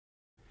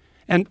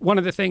And one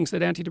of the things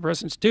that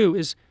antidepressants do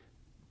is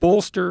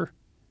bolster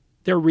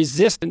their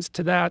resistance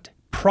to that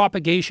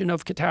propagation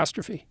of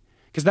catastrophe,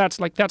 because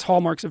that's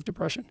hallmarks of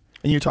depression.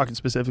 And you're talking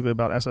specifically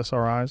about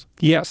SSRIs?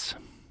 Yes.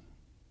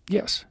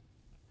 Yes.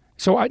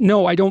 So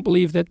I don't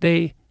believe that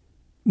they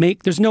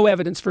there's no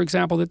evidence, for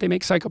example, that they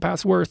make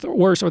psychopaths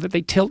worse, or that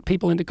they tilt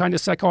people into kind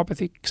of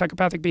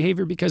psychopathic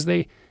behavior because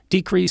they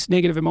decrease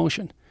negative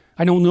emotion.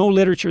 I know no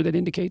literature that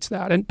indicates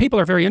that. And people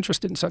are very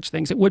interested in such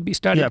things. It would be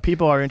studied. Yeah,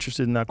 people are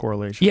interested in that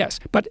correlation. Yes,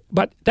 but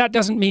that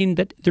doesn't mean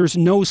that there's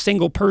no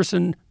single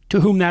person to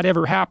whom that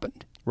ever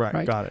happened.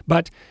 Right? Got it.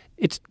 But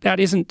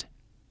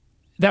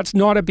that's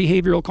not a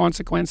behavioral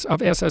consequence of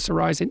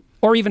SSRIs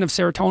or even of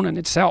serotonin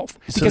itself.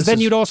 Because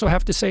then you'd also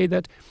have to say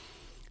that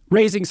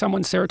raising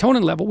someone's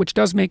serotonin level, which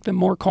does make them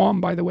more calm,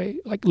 by the way,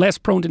 like less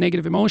prone to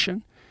negative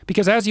emotion,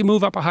 because as you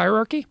move up a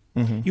hierarchy,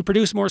 you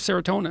produce more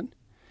serotonin.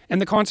 And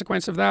the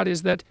consequence of that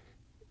is that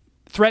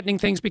threatening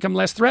things become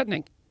less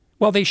threatening.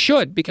 Well, they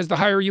should, because the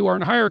higher you are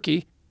in a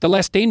hierarchy, the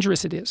less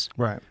dangerous it is.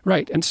 Right.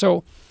 Right. And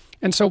so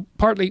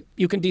partly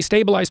you can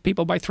destabilize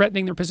people by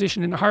threatening their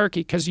position in a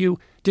hierarchy, because you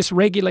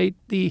dysregulate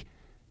the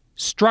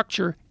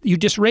structure, you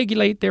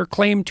dysregulate their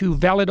claim to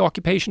valid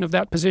occupation of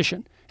that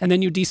position, and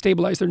then you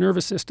destabilize their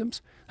nervous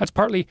systems. That's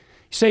partly,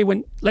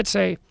 let's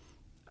say,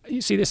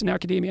 you see this in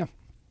academia,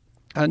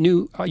 a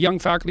young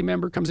faculty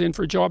member comes in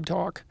for a job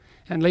talk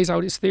and lays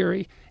out his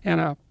theory,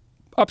 and a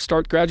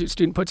upstart graduate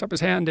student puts up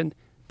his hand and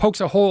pokes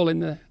a hole in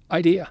the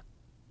idea.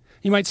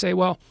 You might say,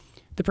 well,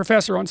 the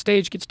professor on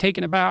stage gets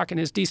taken aback and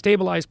is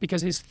destabilized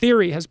because his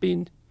theory has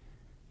been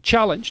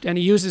challenged, and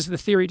he uses the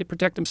theory to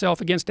protect himself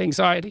against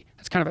anxiety.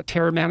 That's kind of a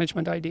terror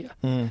management idea.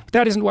 But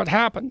that isn't what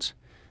happens.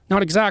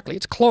 Not exactly.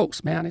 It's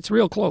close, man. It's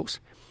real close.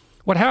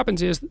 What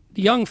happens is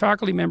the young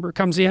faculty member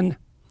comes in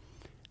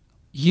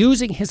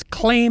using his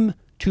claim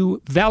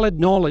to valid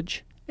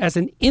knowledge as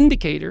an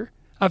indicator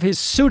of his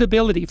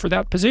suitability for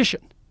that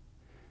position.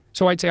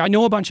 So I'd say, I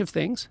know a bunch of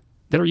things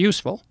that are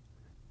useful,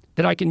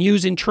 that I can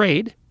use in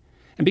trade,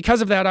 and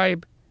because of that,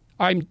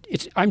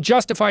 I'm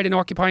justified in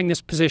occupying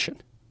this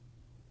position.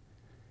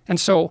 And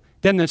so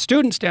then the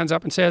student stands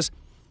up and says,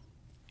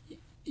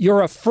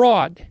 you're a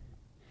fraud.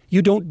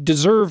 You don't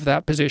deserve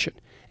that position.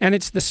 And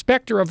it's the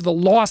specter of the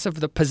loss of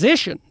the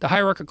position, the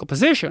hierarchical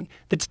position,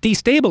 that's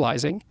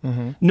destabilizing,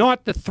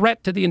 not the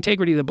threat to the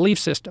integrity of the belief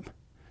system.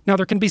 Now,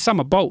 there can be some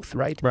of both,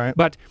 right? Right.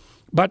 But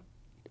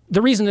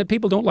the reason that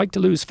people don't like to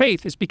lose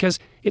faith is because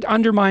it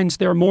undermines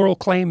their moral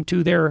claim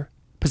to their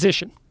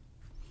position.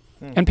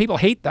 And people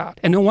hate that.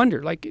 And no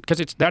wonder, because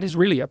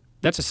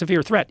that's a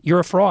severe threat. You're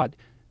a fraud.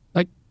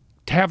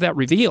 To have that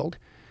revealed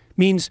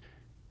means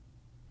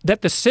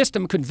that the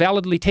system could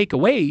validly take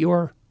away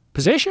your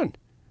position.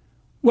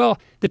 Well,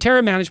 the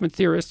terror management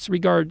theorists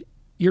regard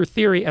your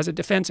theory as a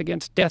defense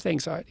against death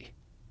anxiety.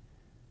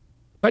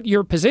 But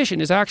your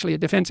position is actually a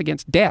defense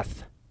against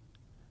death,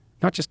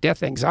 not just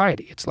death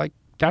anxiety. It's like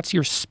that's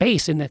your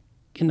space in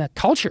the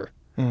culture.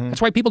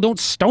 That's why people don't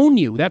stone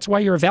you. That's why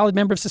you're a valid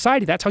member of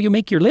society. That's how you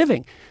make your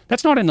living.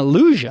 That's not an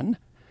illusion.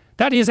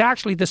 That is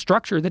actually the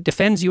structure that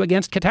defends you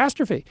against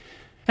catastrophe.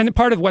 And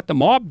part of what the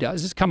mob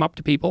does is come up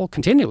to people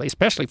continually,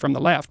 especially from the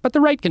left, but the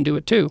right can do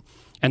it too.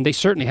 And they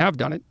certainly have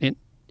done it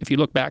if you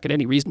look back at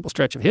any reasonable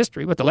stretch of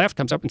history. But the left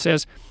comes up and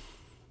says,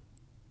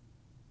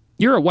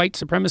 you're a white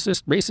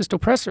supremacist, racist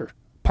oppressor,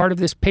 part of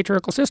this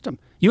patriarchal system.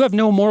 You have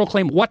no moral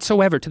claim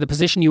whatsoever to the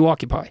position you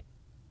occupy.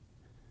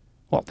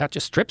 Well, that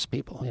just strips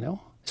people,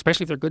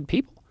 especially if they're good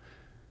people.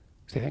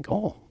 So they think,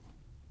 oh,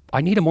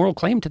 I need a moral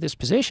claim to this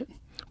position.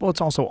 Well, it's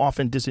also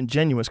often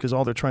disingenuous because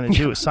all they're trying to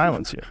do is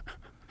silence you.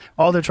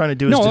 All they're trying to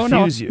do is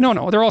diffuse you.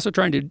 No, they're also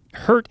trying to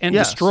hurt and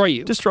destroy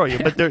you. Destroy you,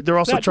 but they're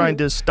also trying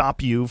to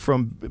stop you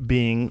from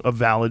being a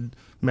valid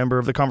member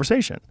of the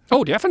conversation.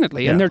 Oh,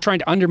 definitely. Yeah. And they're trying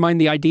to undermine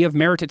the idea of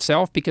merit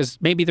itself because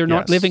maybe they're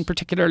not living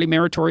particularly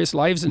meritorious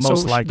lives, and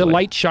most so likely. The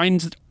light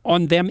shines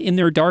on them in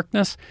their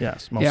darkness.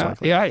 Yes, most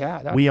likely.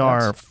 Yeah. We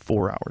are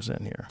 4 hours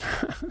in here.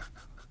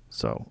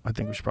 So I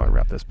think we should probably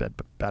wrap this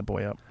bad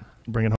boy up. Bring it home.